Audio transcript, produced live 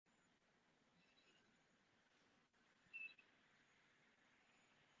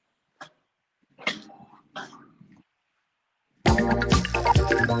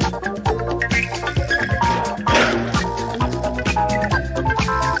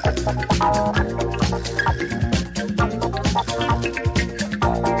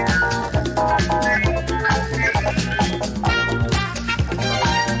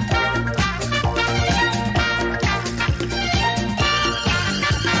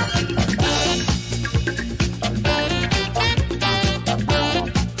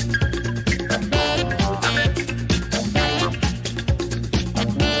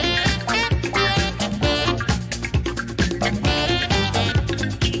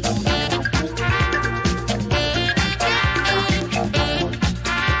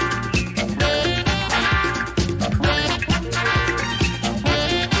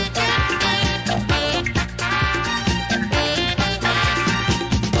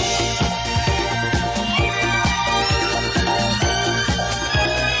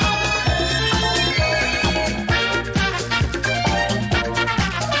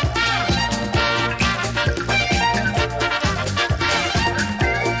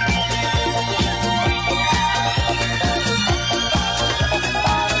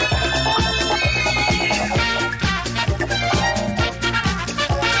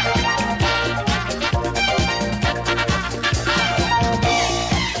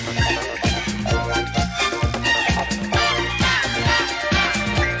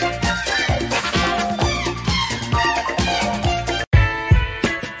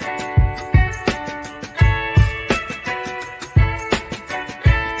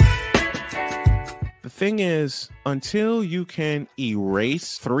Thing is, until you can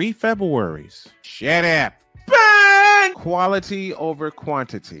erase 3 Februaries, shut up. Bang! Quality over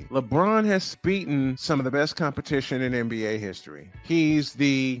quantity. LeBron has beaten some of the best competition in NBA history. He's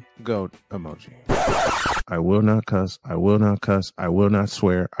the GOAT emoji. I will not cuss. I will not cuss. I will not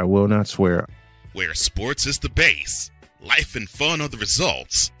swear. I will not swear. Where sports is the base, life and fun are the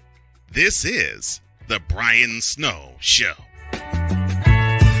results. This is the Brian Snow Show.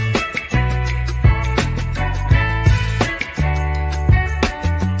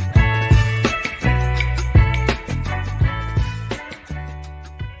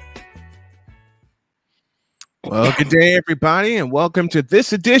 Well, good day, everybody, and welcome to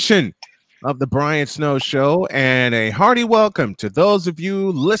this edition of the Brian Snow Show, and a hearty welcome to those of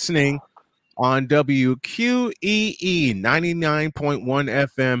you listening on WQEE 99.1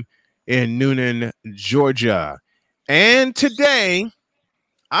 FM in Noonan, Georgia. And today,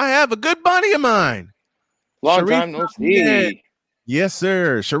 I have a good buddy of mine. Long time no see. Yes,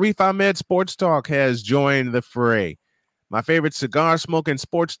 sir. Sharif Ahmed Sports Talk has joined the fray. My favorite cigar-smoking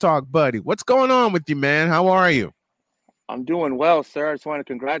sports talk buddy. What's going on with you, man? How are you? I'm doing well, sir. I just want to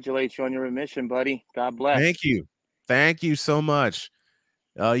congratulate you on your remission, buddy. God bless. Thank you. Thank you so much.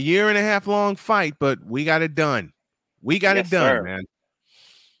 A 1.5 year long fight, but we got it done. We got it done, sir. Man.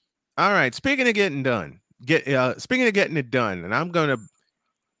 All right. Speaking of getting done, speaking of getting it done, and I'm going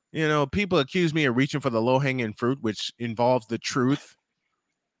to, people accuse me of reaching for the low-hanging fruit, which involves the truth,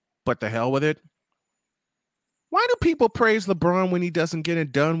 but the hell with it. Why do people praise LeBron when he doesn't get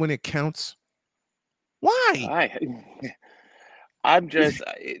it done when it counts? Why? I'm just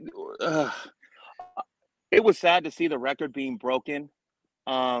it was sad to see the record being broken.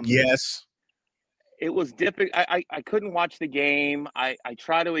 Yes. It was difficult. I couldn't watch the game. I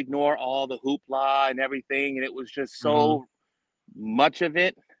try to ignore all the hoopla and everything, and it was just so much of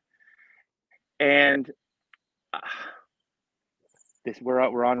it. And we're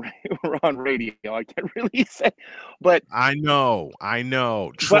on radio. I can't really say, but I know.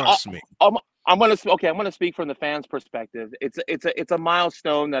 Trust me. I'm gonna speak from the fans' perspective. It's a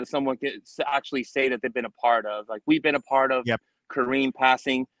milestone that someone can actually say that they've been a part of. Like, we've been a part of. Yep. Kareem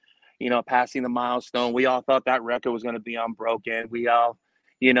passing the milestone. We all thought that record was going to be unbroken. We all,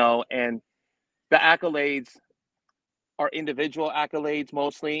 and the accolades are individual accolades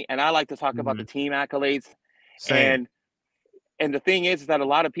mostly, and I like to talk about the team accolades. Same. And the thing is that a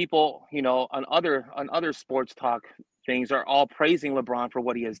lot of people, on other sports talk things are all praising LeBron for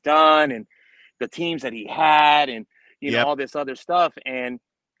what he has done and the teams that he had and, all this other stuff, and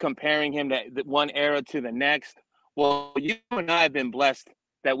comparing him to one era to the next. Well, you and I have been blessed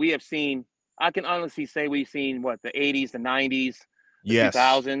that we have seen, I can honestly say we've seen the 80s, the 90s, the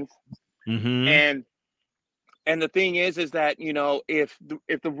 2000s. Mm-hmm. And the thing is that, if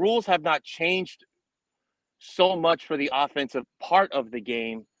the rules have not changed so much for the offensive part of the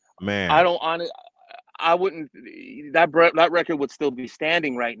game, man, that record would still be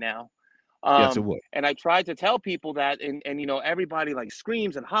standing right now. Yes, it would. And I tried to tell people that, and everybody like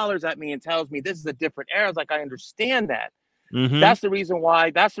screams and hollers at me and tells me this is a different era. It's like, I understand that, Mm-hmm. That's the reason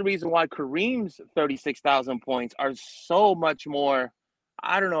why Kareem's 36,000 points are so much more,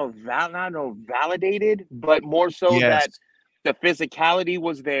 I don't know, validated, but more so that Yes. the physicality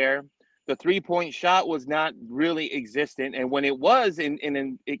was there. The 3-point shot was not really existent. And when it was, and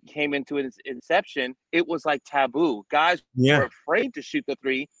it came into its inception, it was like taboo. Guys Yeah. were afraid to shoot the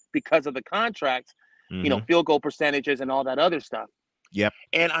three because of the contracts, Mm-hmm. field goal percentages and all that other stuff. Yep.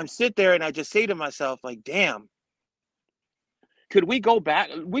 And I'm sit there and I just say to myself, like, damn, could we go back?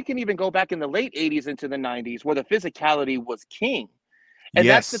 We can even go back in the late 80s into the 90s where the physicality was king. And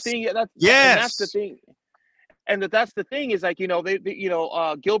that's the Yes. thing. And that's the Yes. thing. And that's the thing is, like,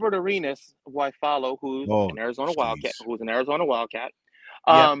 Gilbert Arenas, who I follow, who's Oh, an Arizona Wildcat, jeez. Yep.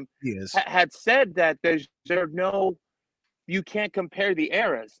 um, He is. had said that you can't compare the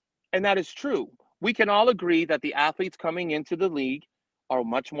eras. And that is true. We can all agree that the athletes coming into the league are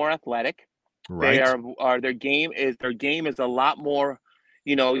much more athletic. They Right. are their game is a lot more,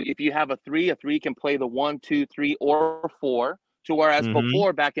 if you have a three can play the 1, 2, 3, or 4. To whereas Mm-hmm.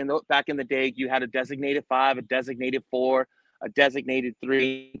 before, back in the day, you had a designated 5, a designated 4, a designated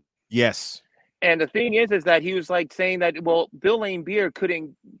 3. Yes. And the thing is that he was like saying that, well, Bill Laimbeer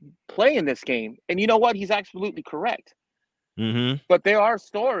couldn't play in this game. And you know what? He's absolutely correct. Mm-hmm. But there are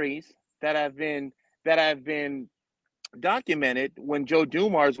stories that have been documented when Joe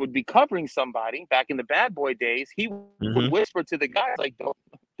Dumars would be covering somebody back in the bad boy days. He would Mm-hmm. whisper to the guys like,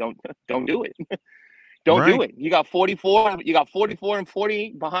 don't do it. Don't do Right. it. You got 44 and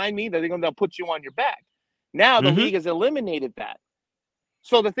 40 behind me that they'll put you on your back. Now the Mm-hmm. league has eliminated that.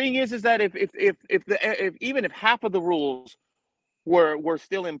 So the thing is that if even if half of the rules were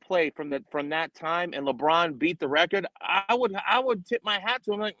still in play from that time and LeBron beat the record, I would tip my hat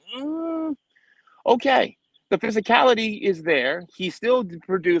to him like, okay. The physicality is there. He still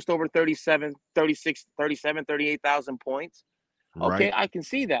produced over 37, 36, 37, 38,000 points. Right. Okay, I can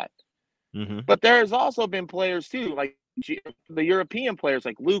see that. Mm-hmm. But there has also been players too, like the European players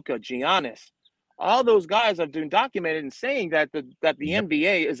like Luka, Giannis. All those guys have been documented and saying that the Yep.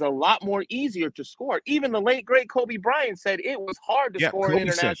 NBA is a lot more easier to score. Even the late great Kobe Bryant said it was hard to Yeah. score in Kobe said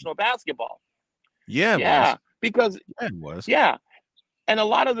it. international basketball. Yeah, it was. Yeah, because Yeah, it was. yeah, and a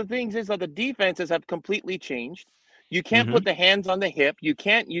lot of the things is that the defenses have completely changed. You can't Mm-hmm. put the hands on the hip. You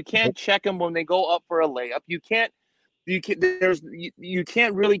can't Nope. check them when they go up for a layup. You can't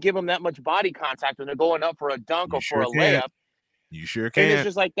really give them that much body contact when they're going up for a dunk You or for sure a can't. layup. You sure And it's can't.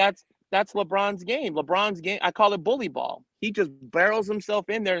 just like that's LeBron's game. I call it bully ball. He just barrels himself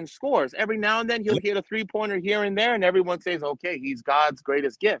in there and scores. Every now and then he'll Yep. hit a 3-pointer here and there, and everyone says, "Okay, he's God's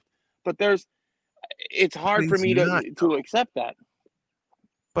greatest gift." But it's But hard for he's me not to accept that.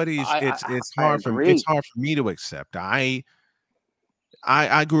 but I it's agree. hard for me to accept. I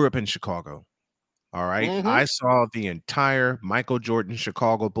grew up in Chicago. All right. Mm-hmm. I saw the entire Michael Jordan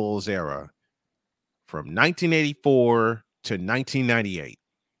Chicago Bulls era from 1984 to 1998.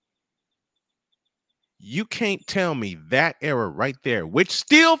 You can't tell me that era right there, which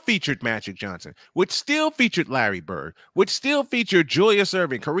still featured Magic Johnson, which still featured Larry Bird, which still featured Julius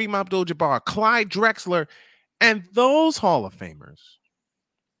Erving, Kareem Abdul-Jabbar, Clyde Drexler, and those Hall of Famers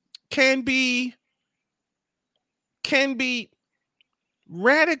can be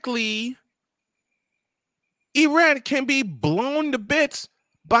radically erratic, can be blown to bits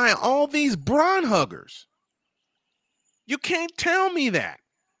by all these Bron huggers. You can't tell me that.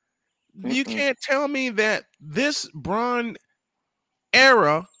 You can't tell me that this Bron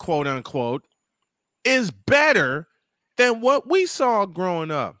era, quote unquote, is better than what we saw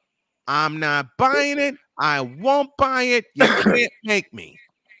growing up. I'm not buying it. I won't buy it. You can't make me.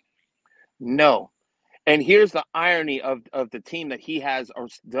 No. And here's the irony of the team that he has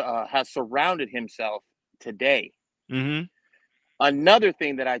surrounded himself today. Mm-hmm. Another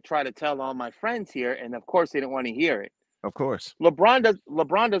thing that I try to tell all my friends here, and of course they didn't want to hear it. Of course.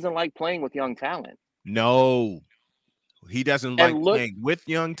 LeBron doesn't like playing with young talent. No, he doesn't And like playing with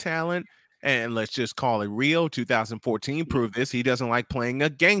young talent. And let's just call it Rio 2014 proved this. He doesn't like playing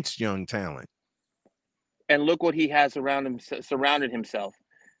against young talent. And look what he has surrounded himself.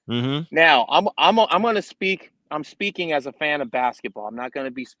 Mm-hmm. Now, I'm going to speak. I'm speaking as a fan of basketball. I'm not going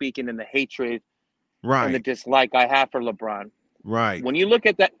to be speaking in the hatred and the Right. dislike I have for LeBron. Right. When you look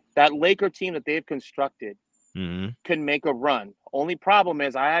at that Laker team that they've constructed, Mm-hmm. can make a run. Only problem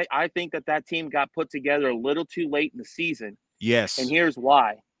is I think that team got put together a little too late in the season. Yes. And here's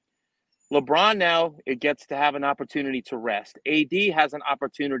why. LeBron now it gets to have an opportunity to rest. AD has an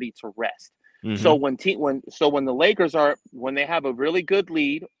opportunity to rest. Mm-hmm. So when the Lakers when they have a really good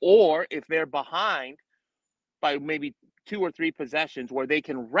lead, or if they're behind by maybe 2 or 3 possessions where they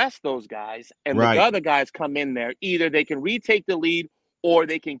can rest those guys, and the Right. other guys come in there. Either they can retake the lead or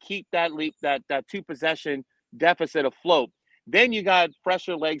they can keep that lead, that 2 possession deficit afloat. Then you got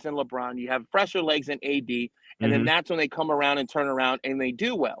fresher legs in LeBron. You have fresher legs in AD, and then that's when they come around and turn around and they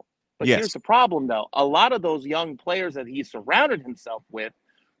do well. But here's Yes. the problem, though. A lot of those young players that he surrounded himself with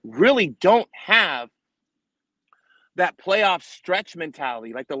really don't have that playoff stretch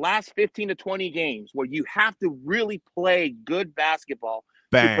mentality, like the last 15 to 20 games where you have to really play good basketball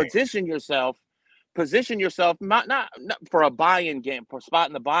to Bang. position yourself not for a buy-in game, for a spot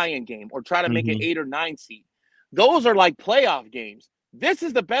in the buy-in game, or try to make an 8 or 9 seed. Those are like playoff games. This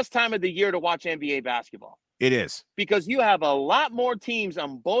is the best time of the year to watch NBA basketball. It is. Because you have a lot more teams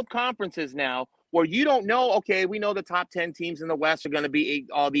on both conferences now where you don't know, okay, we know the top 10 teams in the West are going to be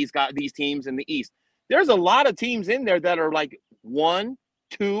all these teams in the East. There's a lot of teams in there that are like 1,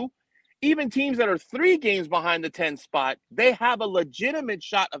 2, even teams that are 3 games behind the 10 spot. They have a legitimate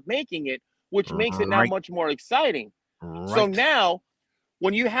shot of making it, which makes it now much more exciting. Right. So now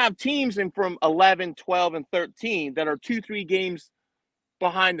when you have teams in from 11, 12, and 13 that are 2, 3 games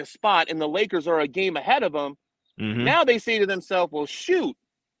behind the spot and the Lakers are a game ahead of them, now they say to themselves, well, shoot,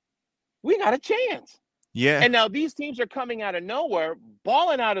 we got a chance. Yeah. And now these teams are coming out of nowhere,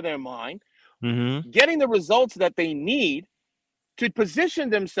 balling out of their mind, getting the results that they need to position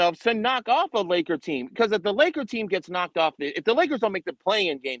themselves to knock off a Laker team. Because if the Laker team gets knocked off, if the Lakers don't make the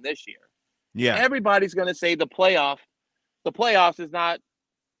play-in game this year, everybody's going to say the playoffs is not,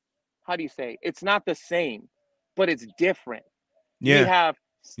 how do you say, it's not the same, but it's different. We have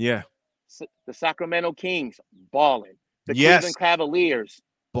the Sacramento Kings balling, the Cleveland Cavaliers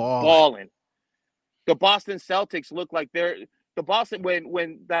balling. The Boston Celtics look like they're the Boston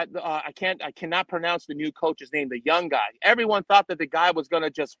when that I cannot pronounce the new coach's name, the young guy. Everyone thought that the guy was going to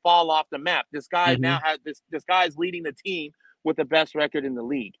just fall off the map. This guy now has this guy is leading the team with the best record in the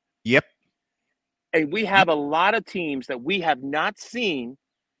league. Yep. And we have a lot of teams that we have not seen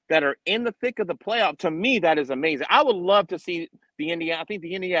that are in the thick of the playoff. To me, that is amazing. I would love to see the Indiana. I think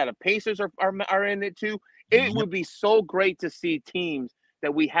the Indiana Pacers are in it too. It would be so great to see teams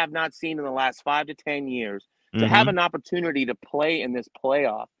that we have not seen in the last 5 to 10 years to have an opportunity to play in this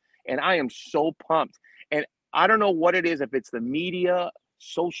playoff. And I am so pumped. And I don't know what it is, if it's the media,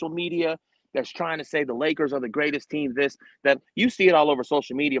 social media, that's trying to say the Lakers are the greatest team, that you see it all over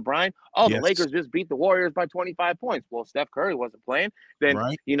social media, Brian. Oh, the Lakers just beat the Warriors by 25 points. Well, Steph Curry wasn't playing. Then,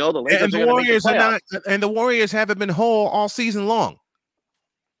 the Lakers and the Warriors are not, and the Warriors haven't been whole all season long.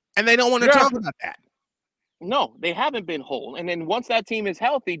 And they don't want to talk about that. No, they haven't been whole. And then once that team is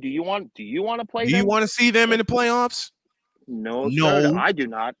healthy, do you want to play them? Do you want to see them in the playoffs? No, sir. I do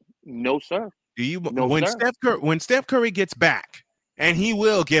not. No, sir. Do you? No, when Steph Curry gets back, and he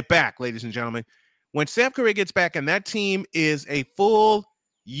will get back, ladies and gentlemen, when Steph Curry gets back and that team is a full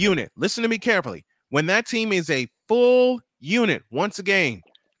unit, listen to me carefully. When that team is a full unit, once again,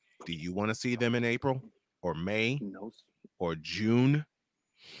 do you want to see them in April or May or June?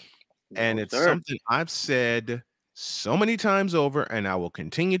 And it's something I've said so many times over, and I will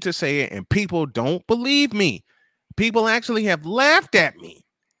continue to say it, and people don't believe me. People actually have laughed at me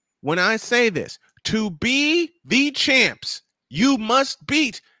when I say this. To be the champs, you must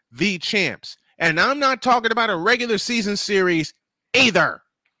beat the champs. And I'm not talking about a regular season series either.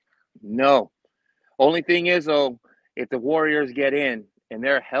 No. Only thing is, though, if the Warriors get in and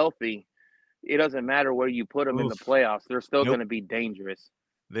they're healthy, it doesn't matter where you put them in the playoffs. They're still going to be dangerous.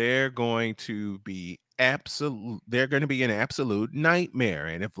 They're going to be they're going to be an absolute nightmare.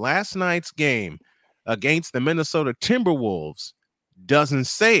 And if last night's game against the Minnesota Timberwolves doesn't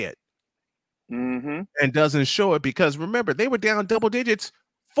say it and doesn't show it, because remember, they were down double digits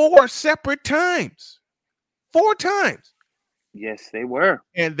 4 separate times. 4 times. Yes, they were.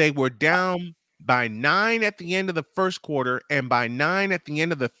 And they were down by 9 at the end of the first quarter and by 9 at the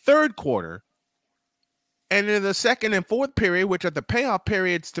end of the third quarter. And in the second and fourth period, which are the payoff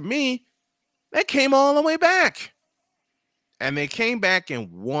periods to me, they came all the way back. And they came back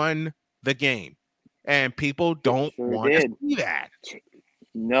and won the game. And people don't want to see that.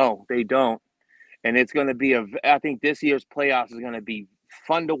 No, they don't. And it's going to be I think this year's playoffs is going to be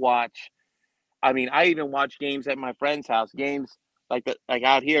fun to watch. I mean, I even watch games at my friend's house, games like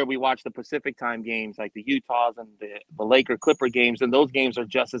out here, we watch the Pacific time games, like the Utahs and the Laker Clipper games. And those games are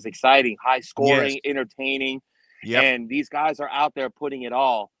just as exciting, high scoring, entertaining. Yep. And these guys are out there putting it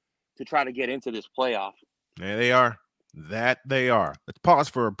all to try to get into this playoff. There they are. That they are. Let's pause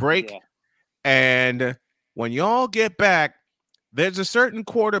for a break. Yeah. And when y'all get back, there's a certain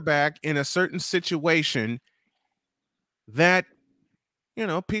quarterback in a certain situation that,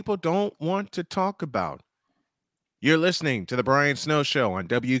 people don't want to talk about. You're listening to the Brian Snow Show on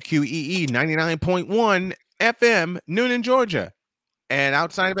WQEE 99.1 FM, Noonan, Georgia, and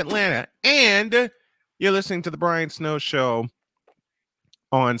outside of Atlanta. And you're listening to the Brian Snow Show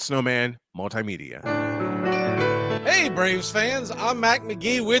on Snowman Multimedia. Hey, Braves fans, I'm Mac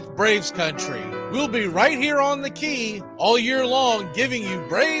McGee with Braves Country. We'll be right here on the key all year long, giving you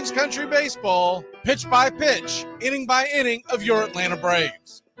Braves Country baseball, pitch by pitch, inning by inning of your Atlanta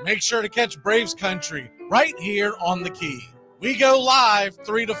Braves. Make sure to catch Braves Country right here on the key. We go live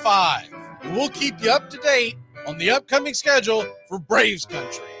 3 to 5. And we'll keep you up to date on the upcoming schedule for Braves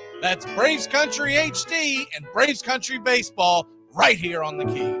Country. That's Braves Country HD and Braves Country baseball right here on the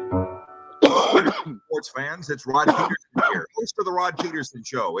key. Sports fans, it's Rod Peterson here, host of the Rod Peterson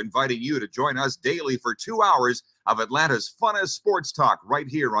Show, inviting you to join us daily for 2 hours of Atlanta's funnest sports talk right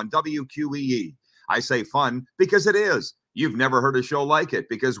here on WQEE. I say fun because it is. You've never heard a show like it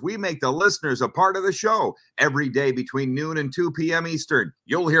because we make the listeners a part of the show. Every day between noon and 2 p.m. Eastern,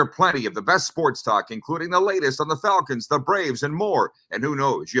 you'll hear plenty of the best sports talk, including the latest on the Falcons, the Braves, and more. And who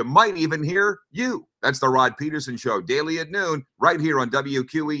knows, you might even hear you. That's the Rod Peterson Show, daily at noon, right here on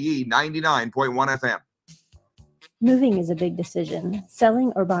WQEE 99.1 FM. Moving is a big decision.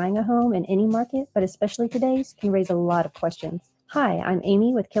 Selling or buying a home in any market, but especially today's, can raise a lot of questions. Hi, I'm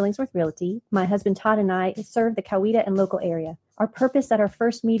Amy with Killingsworth Realty. My husband Todd and I serve the Coweta and local area. Our purpose at our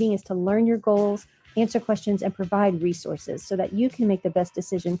first meeting is to learn your goals, answer questions, and provide resources so that you can make the best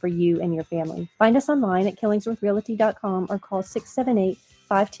decision for you and your family. Find us online at killingsworthrealty.com or call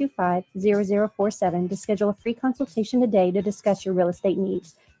 678-525-0047 to schedule a free consultation today to discuss your real estate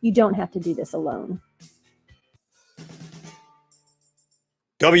needs. You don't have to do this alone.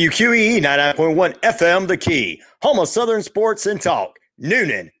 WQEE 99.1 FM, The Key, home of Southern Sports and Talk,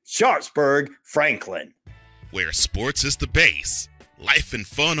 Noonan, Sharpsburg, Franklin. Where sports is the base, life and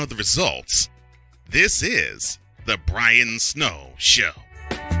fun are the results. This is the Brian Snow Show.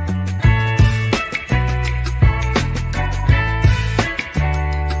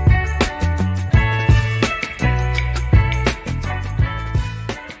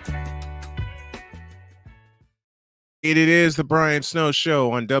 It is the Brian Snow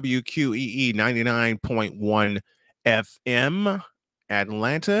Show on WQEE 99.1 FM,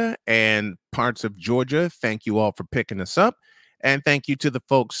 Atlanta and parts of Georgia. Thank you all for picking us up. And thank you to the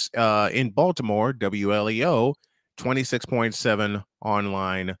folks in Baltimore, WLEO 26.7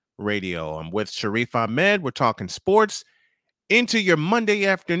 online radio. I'm with Sharif Ahmed. We're talking sports into your Monday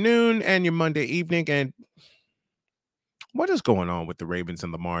afternoon and your Monday evening. And what is going on with the Ravens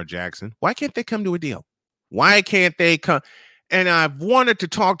and Lamar Jackson? Why can't they come to a deal? Why can't they come? And I've wanted to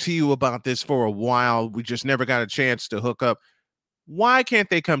talk to you about this for a while. We just never got a chance to hook up. Why can't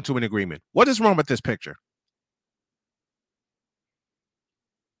they come to an agreement? What is wrong with this picture?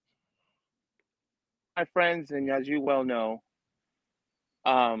 My friends, and as you well know,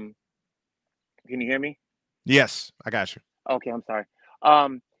 can you hear me? Yes, I got you. Okay, I'm sorry.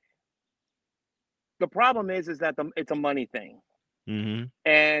 The problem is that it's a money thing. Mm-hmm.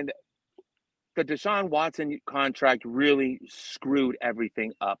 And the Deshaun Watson contract really screwed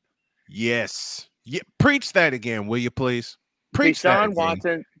everything up. Yes. Yeah, preach that again, will you please? Preach that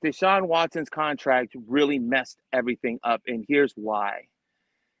again. Deshaun Watson's contract really messed everything up, and here's why.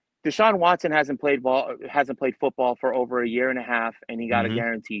 Deshaun Watson hasn't played football for over a year and a half, and he got a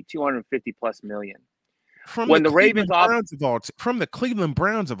guaranteed $250+ million. From the Cleveland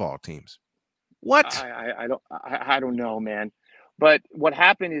Browns of all teams. What? I don't know, man. But what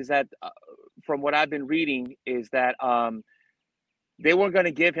happened is that, from what I've been reading, is that they weren't going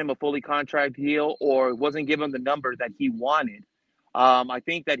to give him a fully contract deal, or wasn't giving him the number that he wanted. I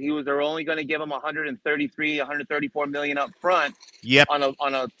think that they're only going to give him $134 million up front. Yep. On a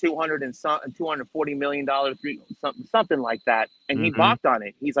 $240 million something like that, and he balked on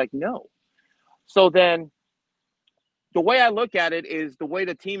it. He's like, no. So then, the way I look at it is the way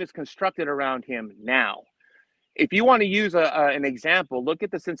the team is constructed around him now. If you want to use an example, look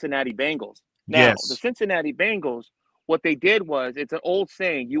at the Cincinnati Bengals. Now, the Cincinnati Bengals, what they did was, it's an old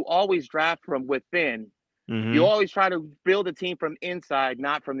saying, you always draft from within. You always try to build a team from inside,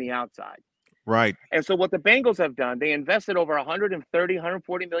 not from the outside. Right. And so what the Bengals have done, they invested over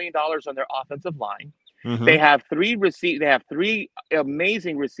 $140 million on their offensive line. They have three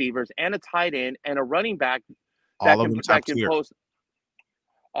amazing receivers and a tight end and a running back that can post.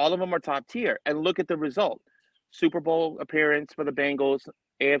 All of them are top tier. And look at the result. Super Bowl appearance for the Bengals,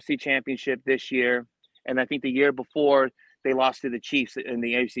 AFC Championship this year, and I think the year before they lost to the Chiefs in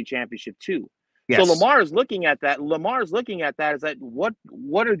the AFC Championship too. Yes. So Lamar is looking at that. As that what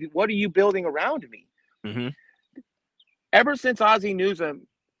are you building around me? Ever since Ozzie Newsome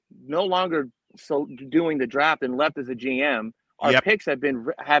no longer doing the draft and left as a GM, our picks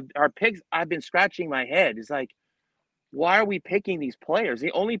I've been scratching my head. It's like, why are we picking these players?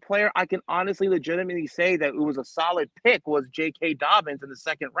 The only player I can honestly legitimately say that it was a solid pick was J.K. Dobbins in the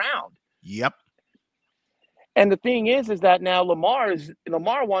second round. Yep. And the thing is that now Lamar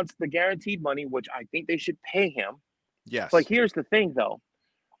wants the guaranteed money, which I think they should pay him. Yes. But here's the thing, though.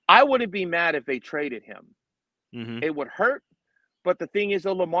 I wouldn't be mad if they traded him. Mm-hmm. It would hurt. But the thing is,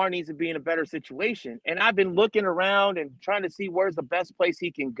 though, Lamar needs to be in a better situation. And I've been looking around and trying to see where's the best place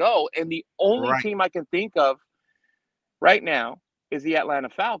he can go. And the only team I can think of right now is the Atlanta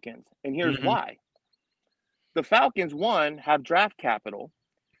Falcons. And here's why. The Falcons, one, have draft capital.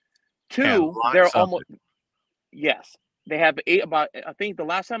 Two, they're almost – yes. They have I think the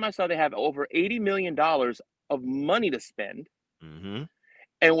last time I saw, they have over $80 million of money to spend. Mm-hmm.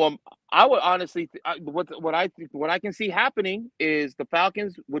 And I would honestly, what I can see happening is the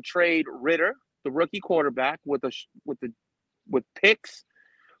Falcons would trade Ritter, the rookie quarterback, with picks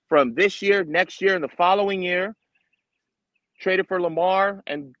from this year, next year, and the following year. Trade it for Lamar,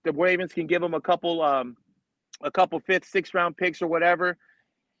 and the Ravens can give him a couple 5th, 6th round picks or whatever.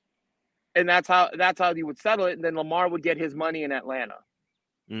 And that's how you would settle it. And then Lamar would get his money in Atlanta.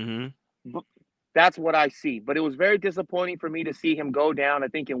 Mm-hmm. That's what I see. But it was very disappointing for me to see him go down, I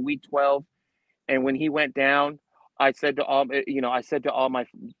think, in week 12. And when he went down, I said to all my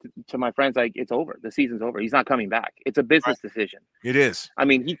friends, like, it's over. The season's over. He's not coming back. It's a business decision. It is. I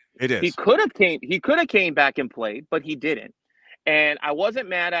mean, he could have came back and played, but he didn't. And I wasn't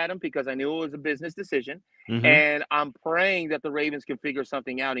mad at him because I knew it was a business decision. Mm-hmm. And I'm praying that the Ravens can figure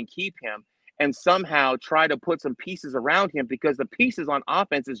something out and keep him and somehow try to put some pieces around him, because the pieces on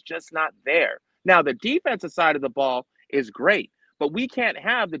offense is just not there. Now, the defensive side of the ball is great, but we can't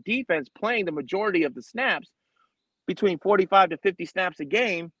have the defense playing the majority of the snaps, between 45 to 50 snaps a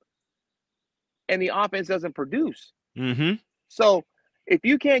game, and the offense doesn't produce. Mm-hmm. So if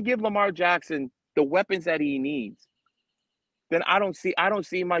you can't give Lamar Jackson the weapons that he needs, then I don't see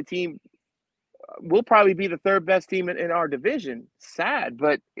my team. We'll probably be the third best team in our division. Sad,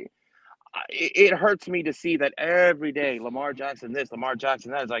 but it hurts me to see that every day Lamar Jackson this, Lamar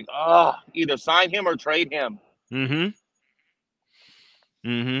Jackson that. It's like, either sign him or trade him. Mm-hmm.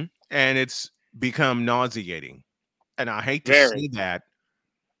 Mm-hmm. And it's become nauseating. And I hate to say that.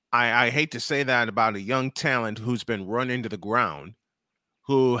 I hate to say that about a young talent who's been run into the ground,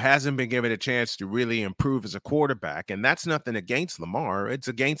 who hasn't been given a chance to really improve as a quarterback. And that's nothing against Lamar. It's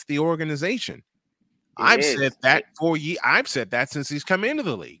against the organization. I've said that for years. I've said that since he's come into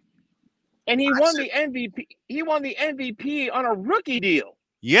the league. And he won the MVP. He won the MVP on a rookie deal.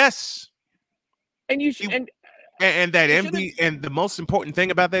 Yes. And you should, and that MVP, and the most important thing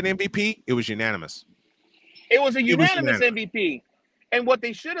about that MVP, it was unanimous. It was a unanimous MVP. And what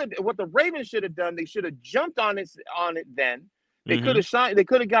the Ravens should have done, they should have jumped on it then. They could have signed. They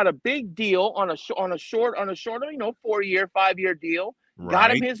could have got a big deal on a shorter, 4-year, 5-year deal. Right.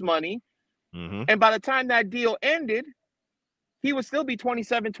 Got him his money. Mm-hmm. And by the time that deal ended, he would still be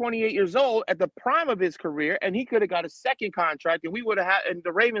 27, 28 years old at the prime of his career, and he could have got a second contract, and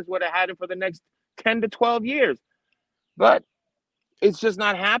the Ravens would have had him for the next 10 to 12 years. But it's just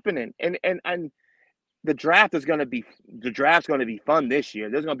not happening. And the draft's going to be fun this year.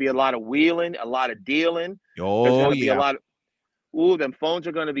 There's going to be a lot of wheeling, a lot of dealing. Oh, there's going to be a lot of them phones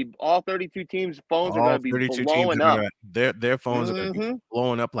are going to be, all 32 teams' phones are going to be blowing up. Their phones are going to be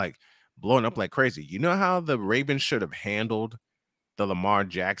blowing up like crazy. You know how the Ravens should have handled the Lamar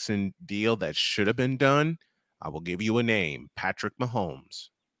Jackson deal that should have been done? I will give you a name: Patrick Mahomes.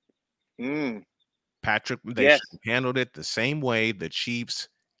 They should have handled it the same way the Chiefs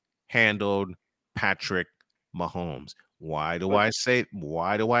handled Patrick Mahomes. Why do I say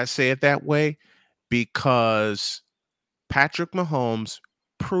it that way? Because Patrick Mahomes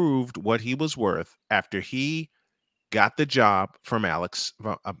proved what he was worth after he got the job from Alex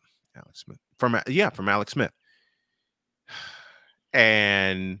Smith.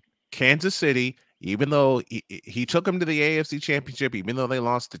 And Kansas City, even though he took him to the AFC Championship, even though they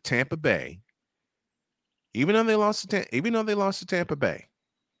lost to Tampa Bay,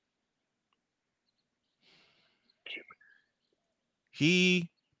 he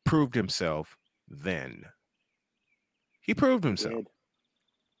proved himself then. He proved himself.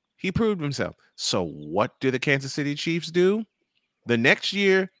 So what do the Kansas City Chiefs do? The next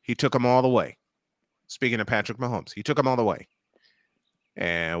year, he took them all the way. Speaking of Patrick Mahomes, he took them all the way.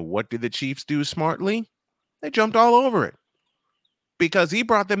 And what did the Chiefs do smartly? They jumped all over it. Because he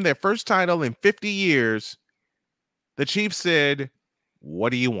brought them their first title in 50 years. The Chiefs said,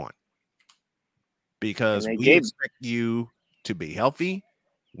 what do you want? Because we expect you to be healthy.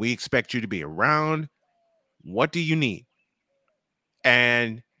 We expect you to be around. What do you need?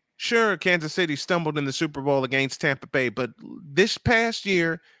 And sure, Kansas City stumbled in the Super Bowl against Tampa Bay, but this past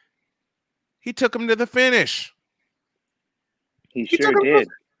year, he took them to the finish. He sure did.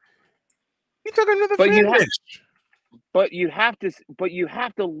 He took him to the finish. But you have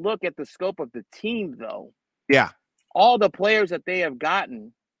to look at the scope of the team, though. Yeah. All the players that they have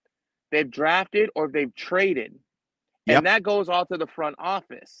gotten, they've drafted or they've traded. Yep. And that goes all to the front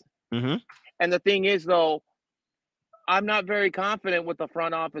office. Mm-hmm. And the thing is, though, I'm not very confident with the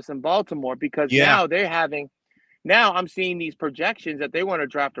front office in Baltimore because now I'm seeing these projections that they want to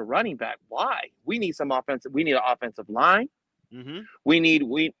draft a running back. Why? We need some offensive. We need an offensive line. Mm-hmm.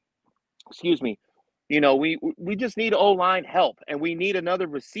 We just need O-line help, and we need another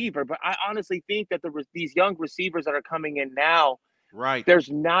receiver. But I honestly think that these young receivers that are coming in now, right? There's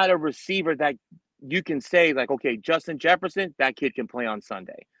not a receiver that you can say like, okay, Justin Jefferson, that kid can play on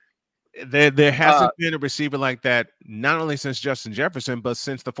Sunday. There hasn't been a receiver like that, not only since Justin Jefferson, but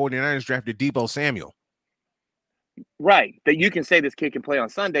since the 49ers drafted Deebo Samuel. Right, that you can say this kid can play on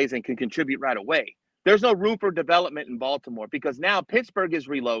Sundays and can contribute right away. There's no room for development in Baltimore because now Pittsburgh is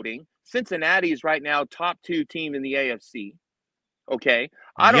reloading. Cincinnati is right now top 2 team in the AFC. Okay,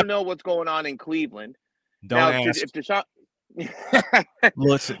 I don't know what's going on in Cleveland. Don't ask. If Deshaun...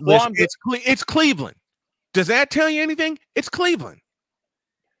 listen, it's Cleveland. Does that tell you anything? It's Cleveland.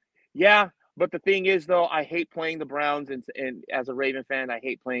 Yeah, but the thing is, though, I hate playing the Browns, and as a Raven fan, I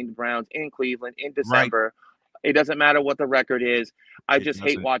hate playing the Browns in Cleveland in December. Right. It doesn't matter what the record is. I just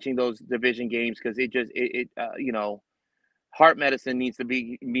hate watching those division games because heart medicine needs to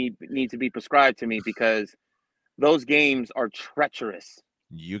be prescribed to me because those games are treacherous.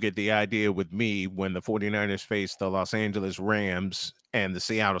 You get the idea with me when the 49ers face the Los Angeles Rams and the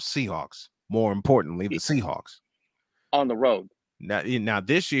Seattle Seahawks. More importantly, the Seahawks. On the road. Now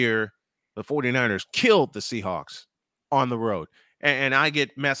this year, the 49ers killed the Seahawks on the road. And I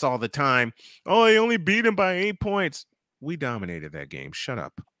get mess all the time. Oh, they only beat him by 8 points. We dominated that game. Shut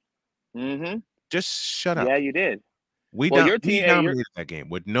up. Mm-hmm. Just shut up. Yeah, you did. We dominated that game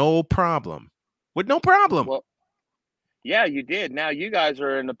with no problem. Well, yeah, you did. Now you guys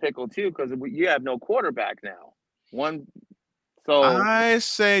are in a pickle too because you have no quarterback now. The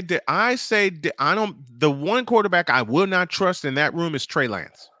one quarterback I will not trust in that room is Trey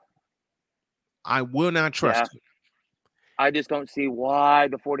Lance. I will not trust him. I just don't see why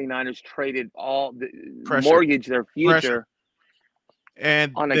the 49ers traded mortgage their future.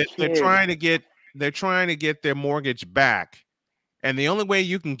 And they're trying to get their mortgage back. And the only way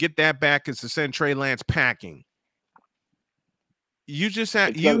you can get that back is to send Trey Lance packing. You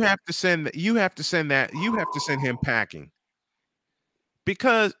have to send him packing.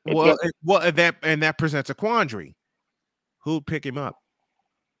 Because that presents a quandary. Who'd pick him up?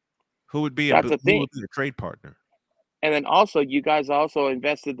 Who would be a trade partner? And then also, you guys also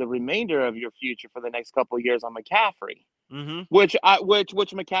invested the remainder of your future for the next couple of years on McCaffrey, which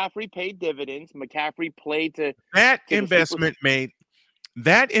McCaffrey paid dividends. McCaffrey played to that investment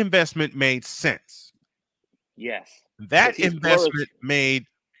made sense. Yes, that investment made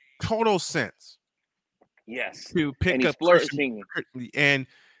total sense. Yes, to pick up flourishing, and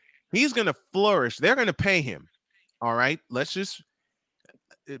he's going to flourish. They're going to pay him. All right, let's just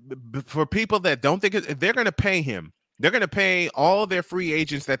for people that don't think they're going to pay him. They're going to pay all their free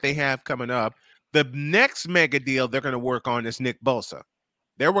agents that they have coming up. The next mega deal they're going to work on is Nick Bosa.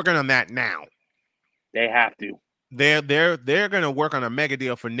 They're working on that now. They have to. They're going to work on a mega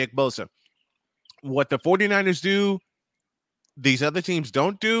deal for Nick Bosa. What the 49ers do, these other teams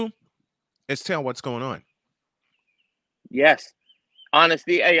don't do, is tell what's going on. Yes.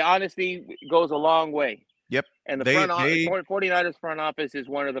 Honesty goes a long way. Yep. And the 49ers front office is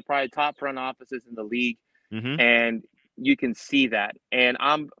one of the probably top front offices in the league. And you can see that. And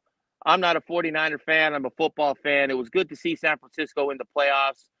I'm not a 49er fan. I'm a football fan. It was good to see San Francisco in the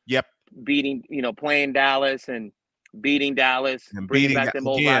playoffs. Yep. Playing Dallas and beating Dallas and bringing back them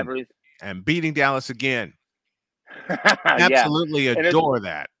old rivalries. And beating Dallas again. Absolutely adore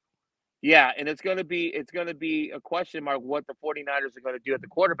that. Yeah, and it's gonna be a question mark what the 49ers are gonna do at the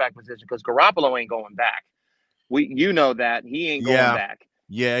quarterback position because Garoppolo ain't going back. You know that. He ain't going back.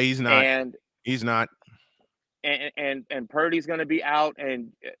 Yeah, he's not. And he's not. And Purdy's going to be out,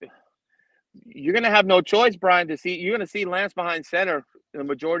 and you're going to have no choice, Brian. You're going to see Lance behind center the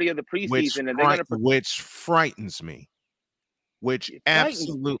majority of the preseason, which frightens me,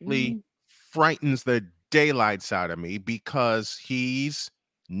 absolutely frightens the daylights out of me because he's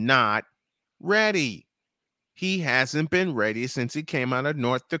not ready. He hasn't been ready since he came out of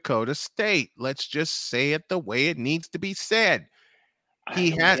North Dakota State. Let's just say it the way it needs to be said.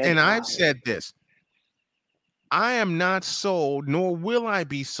 He has, and I've said this. I am not sold, nor will I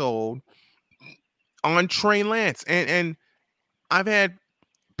be sold on Trey Lance. And I've had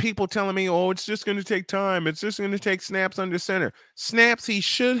people telling me, oh, it's just going to take time. It's just going to take snaps under center. Snaps he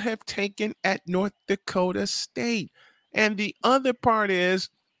should have taken at North Dakota State. And the other part is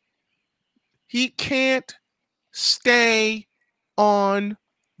he can't stay on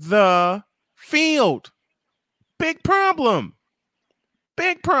the field. Big problem.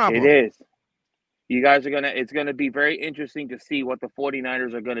 Big problem. It is. You guys are it's going to be very interesting to see what the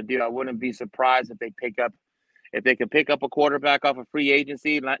 49ers are going to do. I wouldn't be surprised if they could pick up a quarterback off of free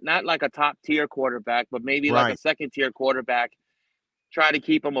agency, not like a top tier quarterback, but maybe like a second tier quarterback, try to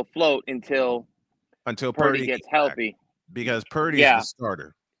keep him afloat until Purdy gets healthy. Because Purdy is the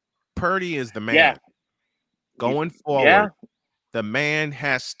starter. Purdy is the man. Yeah. Going forward, the man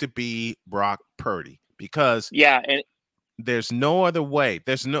has to be Brock Purdy because and there's no other way.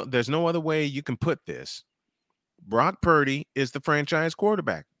 There's no other way you can put this. Brock Purdy is the franchise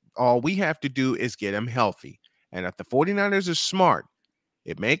quarterback. All we have to do is get him healthy. And if the 49ers are smart,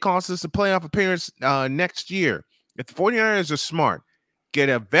 it may cost us a playoff appearance next year. If the 49ers are smart, get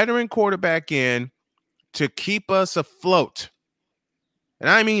a veteran quarterback in to keep us afloat. And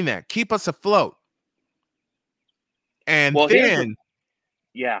I mean that. Keep us afloat. And then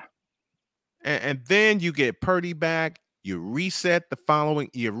and then you get Purdy back. You reset the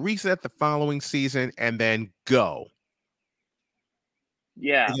following season and then go.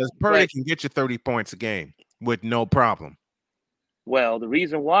 Yeah. Because Purdy can get you 30 points a game with no problem. Well, the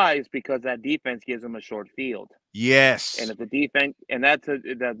reason why is because that defense gives them a short field. Yes. And if the defense, and that's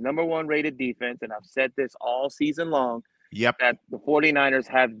the number one rated defense, and I've said this all season long, that the 49ers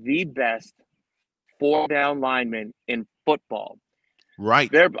have the best 4-down linemen in football. Right.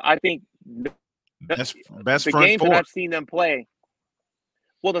 I think best the games that I've seen them play.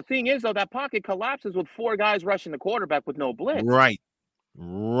 Well, the thing is, though, that pocket collapses with 4 guys rushing the quarterback with no blitz. Right.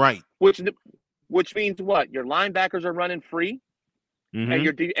 Which means what? Your linebackers are running free, and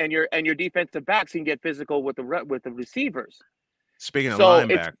your defensive backs can get physical with the receivers. Speaking of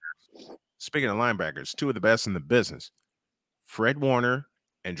linebackers, 2 of the best in the business, Fred Warner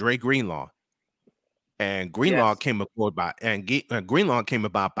and Dre Greenlaw. And Greenlaw came about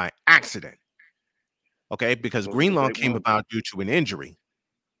by accident. Okay, because Greenlaw came about due to an injury.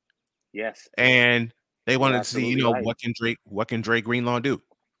 Yes. And they wanted to see, what can Dre Greenlaw do?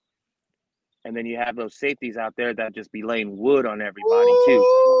 And then you have those safeties out there that just be laying wood on everybody too.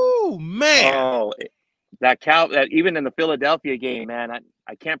 Oh man! Oh, that even in the Philadelphia game, man,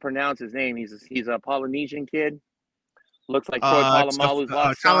 I can't pronounce his name. He's a Polynesian kid. Looks like Troy Polamalu's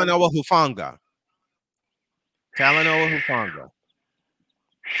lost son. Talanoa Hufanga.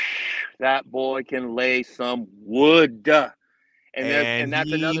 That boy can lay some wood. And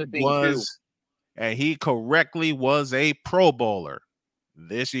that's another thing too. And he correctly was a Pro Bowler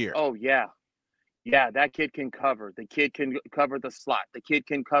this year. Oh yeah. Yeah, that kid can cover. The kid can cover the slot. The kid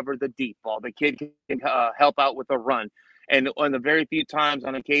can cover the deep ball. The kid can help out with a run. And on the very few times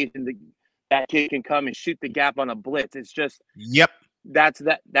on occasion that kid can come and shoot the gap on a blitz. It's just That's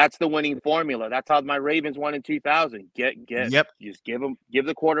the winning formula. That's how my Ravens won in 2000. Just give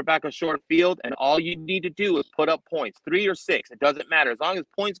the quarterback a short field, and all you need to do is put up points, 3 or 6. It doesn't matter. As long as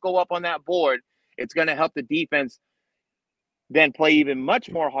points go up on that board, it's going to help the defense then play even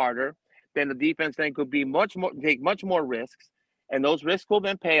much more harder. Then the defense then could be take much more risks, and those risks will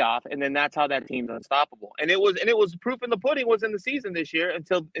then pay off. And then that's how that team's unstoppable. And it was proof in the pudding was in the season this year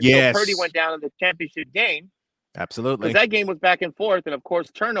until Purdy went down in the championship game. Absolutely. Because that game was back and forth, and of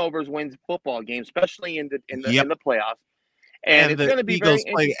course, turnovers wins football games, especially in the playoffs. And it's going to be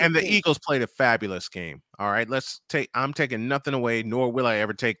the Eagles played a fabulous game. All right, I'm taking nothing away, nor will I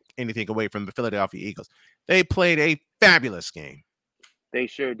ever take anything away from the Philadelphia Eagles. They played a fabulous game. They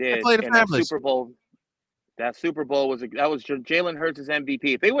sure did. They played a fabulous Super Bowl. That Super Bowl was Jalen Hurts' MVP.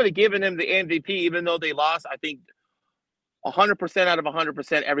 If they would have given him the MVP, even though they lost, I think 100% out of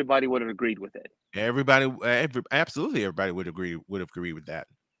 100%, everybody would have agreed with it. Absolutely, everybody would agree with that.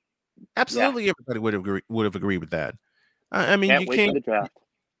 Absolutely, everybody would have agreed with that. I mean, can't wait for the draft.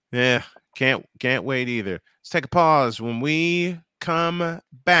 Yeah, can't wait either. Let's take a pause. When we come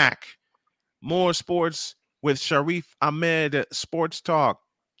back, more sports with Sharif Ahmed, Sports Talk,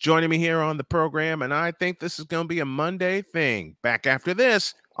 joining me here on the program, and I think this is going to be a Monday thing. Back after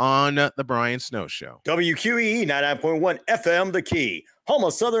this on the Brian Snow Show. WQEE 99.1 FM, The Key, home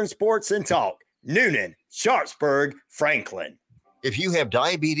of Southern Sports and Talk. Noonan, Sharpsburg, Franklin. If you have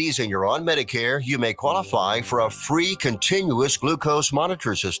diabetes and you're on Medicare, you may qualify for a free continuous glucose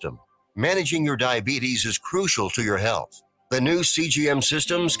monitor system. Managing your diabetes is crucial to your health. The new CGM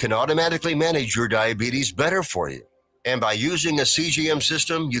systems can automatically manage your diabetes better for you. And by using a CGM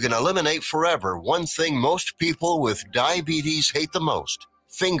system, you can eliminate forever one thing most people with diabetes hate the most: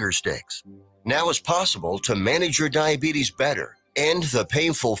 finger sticks. Now it's possible to manage your diabetes better, end the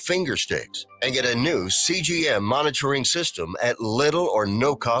painful finger sticks, and get a new CGM monitoring system at little or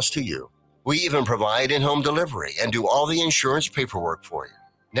no cost to you. We even provide in-home delivery and do all the insurance paperwork for you.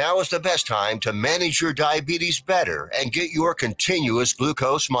 Now is the best time to manage your diabetes better and get your continuous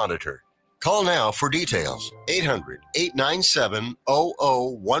glucose monitored. Call now for details.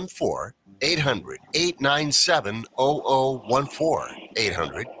 800-897-0014. 800-897-0014.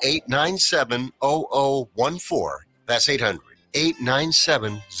 800-897-0014. That's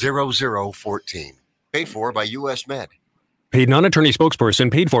 800-897-0014. Paid for by U.S. Med. Paid non-attorney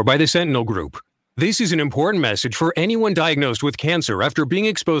spokesperson paid for by the Sentinel Group. This is an important message for anyone diagnosed with cancer after being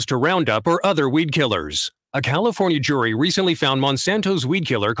exposed to Roundup or other weed killers. A California jury recently found Monsanto's weed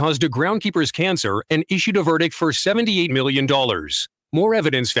killer caused a groundkeeper's cancer and issued a verdict for $78 million. More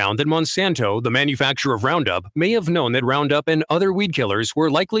evidence found that Monsanto, the manufacturer of Roundup, may have known that Roundup and other weed killers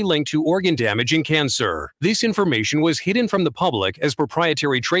were likely linked to organ damage and cancer. This information was hidden from the public as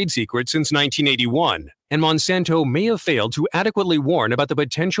proprietary trade secret since 1981, and Monsanto may have failed to adequately warn about the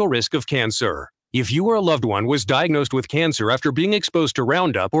potential risk of cancer. If you or a loved one was diagnosed with cancer after being exposed to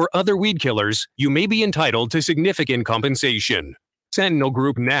Roundup or other weed killers, you may be entitled to significant compensation. Sentinel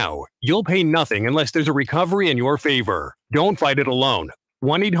Group now. You'll pay nothing unless there's a recovery in your favor. Don't fight it alone.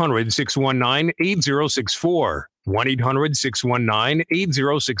 1-800-619-8064.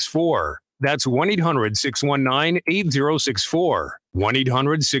 1-800-619-8064. That's 1-800-619-8064.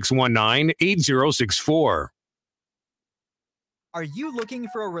 1-800-619-8064. Are you looking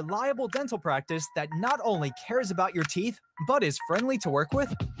for a reliable dental practice that not only cares about your teeth, but is friendly to work with?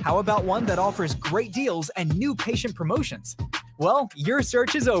 How about one that offers great deals and new patient promotions? Well, your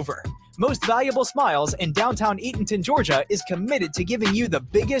search is over. Most Valuable Smiles in downtown Eatonton, Georgia is committed to giving you the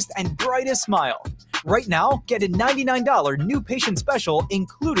biggest and brightest smile. Right now, get a $99 new patient special,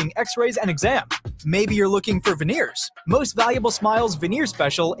 including x-rays and exam. Maybe you're looking for veneers. Most Valuable Smiles veneer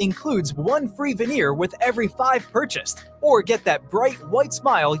special includes one free veneer with every 5 purchased. Or get that bright white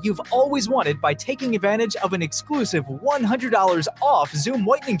smile you've always wanted by taking advantage of an exclusive $100 off Zoom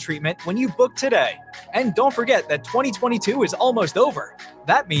whitening treatment when you book today. And don't forget that 2022 is almost over.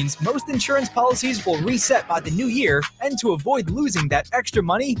 That means most insurance policies will reset by the new year, and to avoid losing that extra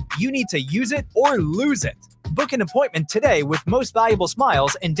money, you need to use it or lose it. Book an appointment today with Most Valuable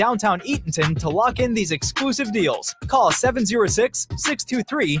Smiles in downtown Eatonton to lock in these exclusive deals. Call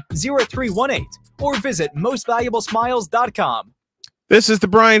 706-623-0318 or visit mostvaluablesmiles.com. This is the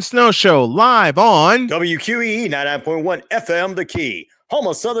Brian Snow Show, live on WQEE 99.1 FM The Key, home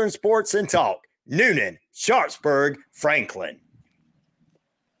of Southern Sports and Talk. Noonan, Sharpsburg, Franklin.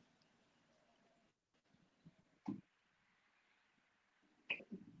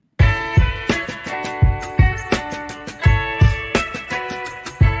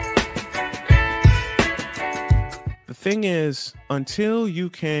 The thing is, until you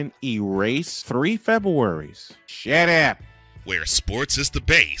can erase 3 Februaries, shut up. Where sports is the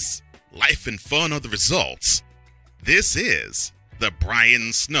base, life and fun are the results. This is the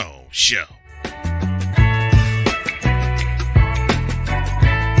Brian Snow Show.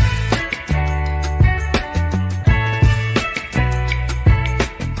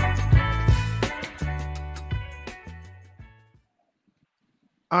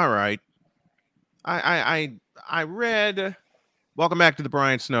 All right. I read. Welcome back to the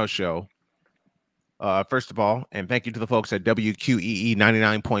Brian Snow Show. First of all, and thank you to the folks at WQEE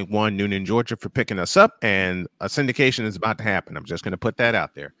 99.1 Noonan, Georgia for picking us up, and a syndication is about to happen. I'm just going to put that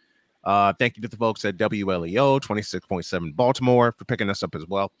out there. Thank you to the folks at WLEO 26.7 Baltimore for picking us up as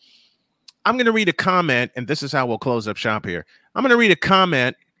well. I'm going to read a comment, and this is how we'll close up shop here. I'm going to read a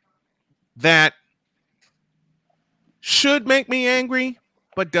comment that should make me angry,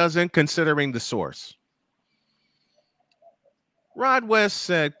 but doesn't, considering the source. Rod West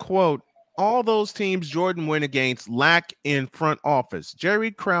said, quote, all those teams Jordan went against lack in front office.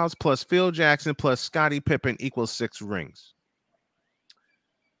 Jerry Krause plus Phil Jackson plus Scottie Pippen equals 6 rings.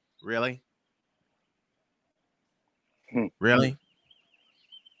 Really? Really?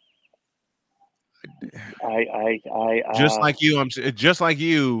 Just like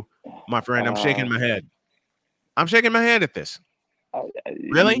you, my friend. I'm shaking my head. I'm shaking my head at this.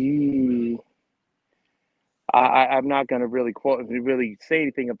 Really? I'm not going to really say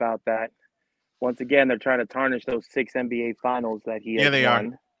anything about that. Once again, they're trying to tarnish those 6 NBA finals that he has won. They are.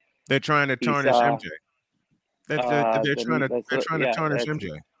 They're trying to tarnish MJ. They're trying to tarnish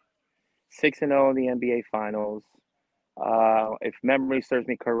MJ. 6-0 in the NBA finals. If memory serves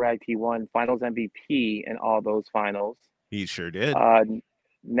me correct, he won Finals MVP in all those finals. He sure did.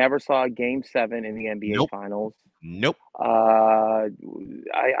 Never saw a Game 7 in the NBA Finals. Nope. I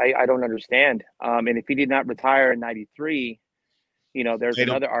don't understand. And if he did not retire in '93, there's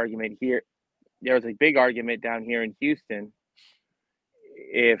another argument here. There was a big argument down here in Houston.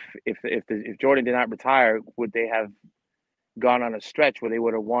 If Jordan did not retire, would they have gone on a stretch where they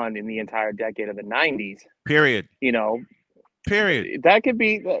would have won in the entire decade of the '90s? Period. Period. That could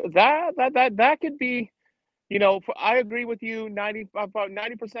be that could be. I agree with you. About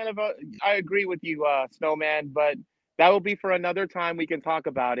 90% of I agree with you, Snowman. But that will be for another time. We can talk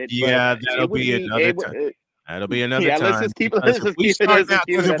about it. Yeah, but that'll be another time. That'll be another time. Let's just keep it. If we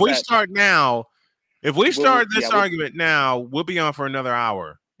start this argument now, we'll be on for another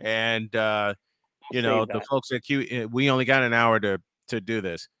hour. And the folks at Q, we only got an hour to do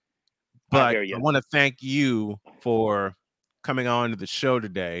this. But I want to thank you for coming on to the show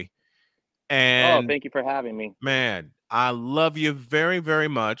today. And thank you for having me. Man, I love you very, very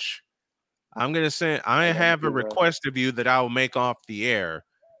much. I'm going to say I have a request of you that I will make off the air,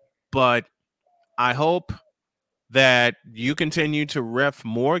 but I hope that you continue to ref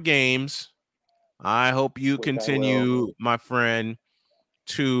more games. I hope you continue, my friend,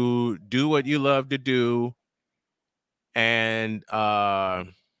 to do what you love to do and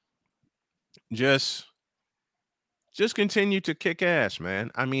just continue to kick ass, man.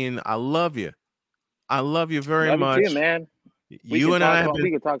 I mean, I love you. I love you very much. You too, man. You and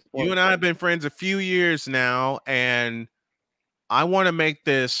I have been friends a few years now, and I want to make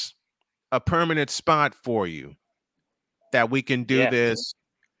this a permanent spot for you that we can do this.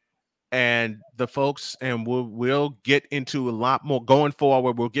 And the folks, and we'll get into a lot more going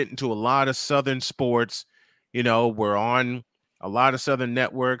forward. We'll get into a lot of Southern sports. We're on a lot of Southern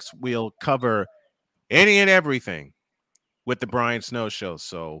networks. We'll cover any and everything with the Brian Snow Show.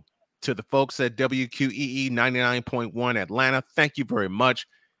 So to the folks at WQEE 99.1 Atlanta, thank you very much.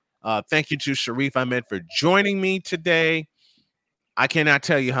 Thank you to Sharif Ahmed for joining me today. I cannot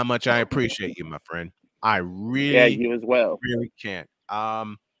tell you how much I appreciate you, my friend. I really, you as well. Really can't.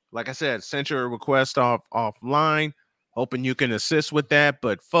 Like I said, sent your request offline. Hoping you can assist with that.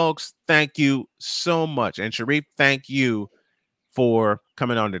 But folks, thank you so much. And Sharif, thank you for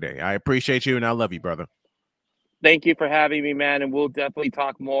coming on today. I appreciate you and I love you, brother. Thank you for having me, man. And we'll definitely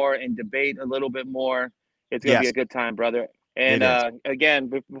talk more and debate a little bit more. It's gonna be a good time, brother. And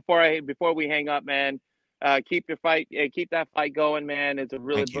again, before we hang up, man, keep that fight going, man. It's a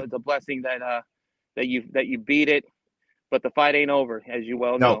blessing that you beat it. But the fight ain't over, as you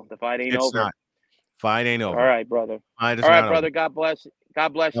well know. The fight ain't over. Not. Fight ain't over. All right, brother. All right, brother. God bless. God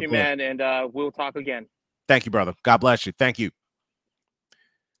bless you, man. And we'll talk again. Thank you, brother. God bless you. Thank you.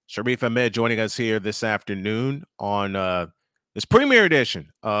 Sharif Ahmed joining us here this afternoon on this premiere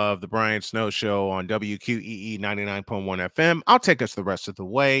edition of the Brian Snow Show on WQEE 99.1 FM. I'll take us the rest of the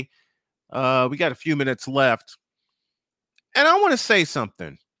way. We got a few minutes left. And I want to say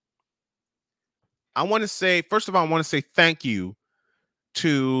something. First of all, I want to say thank you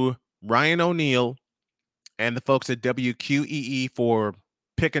to Ryan O'Neill and the folks at WQEE for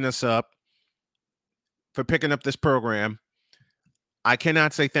picking us up, for picking up this program. I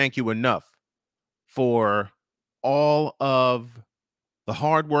cannot say thank you enough for all of the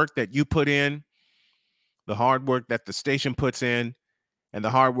hard work that you put in, the hard work that the station puts in, and the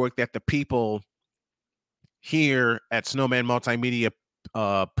hard work that the people here at Snowman Multimedia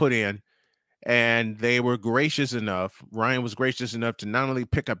put in. And they were gracious enough. Ryan was gracious enough to not only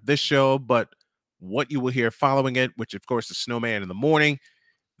pick up this show, but what you will hear following it, which of course is Snowman in the Morning,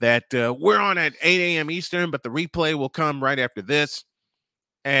 that we're on at 8 a.m. Eastern, but the replay will come right after this.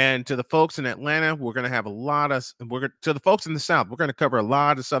 And to the folks in Atlanta, we're going to have to the folks in the South, we're going to cover a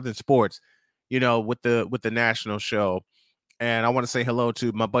lot of Southern sports, with the national show. And I want to say hello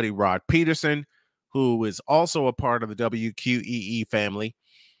to my buddy Rod Peterson, who is also a part of the WQEE family.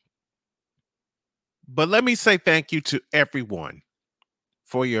 But let me say thank you to everyone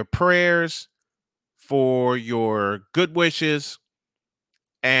for your prayers, for your good wishes,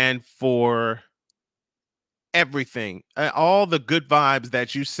 and for everything. All the good vibes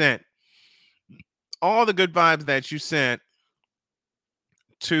that you sent. All the good vibes that you sent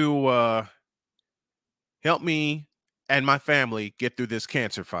to help me and my family get through this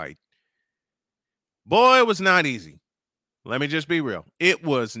cancer fight. Boy, it was not easy. Let me just be real.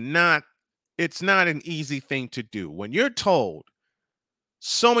 It's not an easy thing to do. When you're told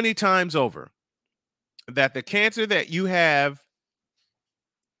so many times over that the cancer that you have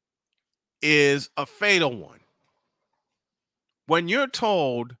is a fatal one, when you're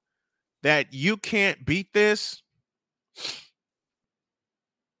told that you can't beat this,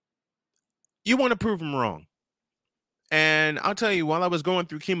 You want to prove them wrong. And I'll tell you, while I was going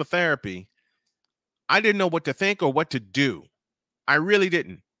through chemotherapy, I didn't know what to think or what to do. I really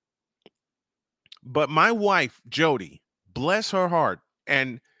didn't. But my wife, Jody, bless her heart,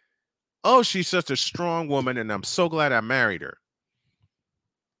 and oh, she's such a strong woman, and I'm so glad I married her.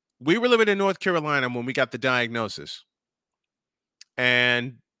 We were living in North Carolina when we got the diagnosis.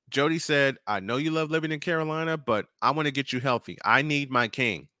 And Jody said, I know you love living in Carolina, but I want to get you healthy. I need my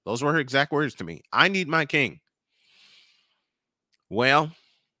king. Those were her exact words to me. I need my king. Well,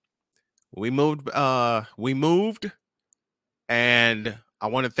 we moved, and I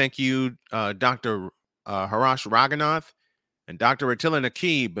want to thank you, Dr. Harash Raghunath and Dr. Attila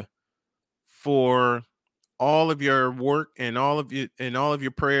Nakib, for all of your work and all of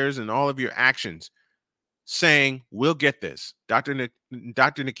your prayers and all of your actions, saying we'll get this. Dr.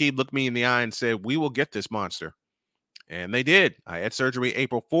 Nakib looked me in the eye and said, we will get this monster. And they did. I had surgery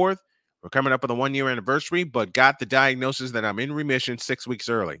April 4th. We're coming up on the 1-year anniversary, but got the diagnosis that I'm in remission 6 weeks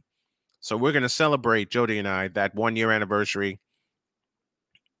early. So we're going to celebrate, Jody and I, that 1-year anniversary.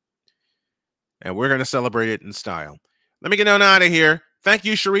 And we're going to celebrate it in style. Let me get on out of here. Thank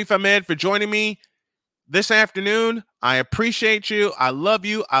you, Sharif Ahmed, for joining me this afternoon. I appreciate you. I love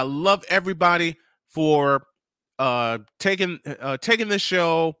you. I love everybody for taking this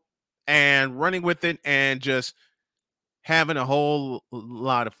show and running with it and just having a whole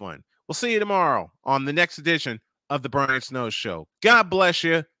lot of fun. We'll see you tomorrow on the next edition of the Brian Snow Show. God bless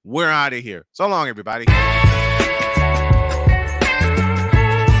you. We're out of here. So long, everybody.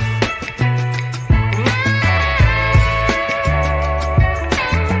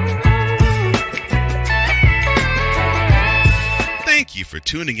 Thank you for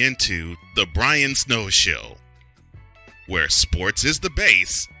tuning into The Brian Snow Show, where sports is the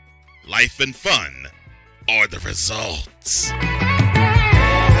base, life and fun are the results.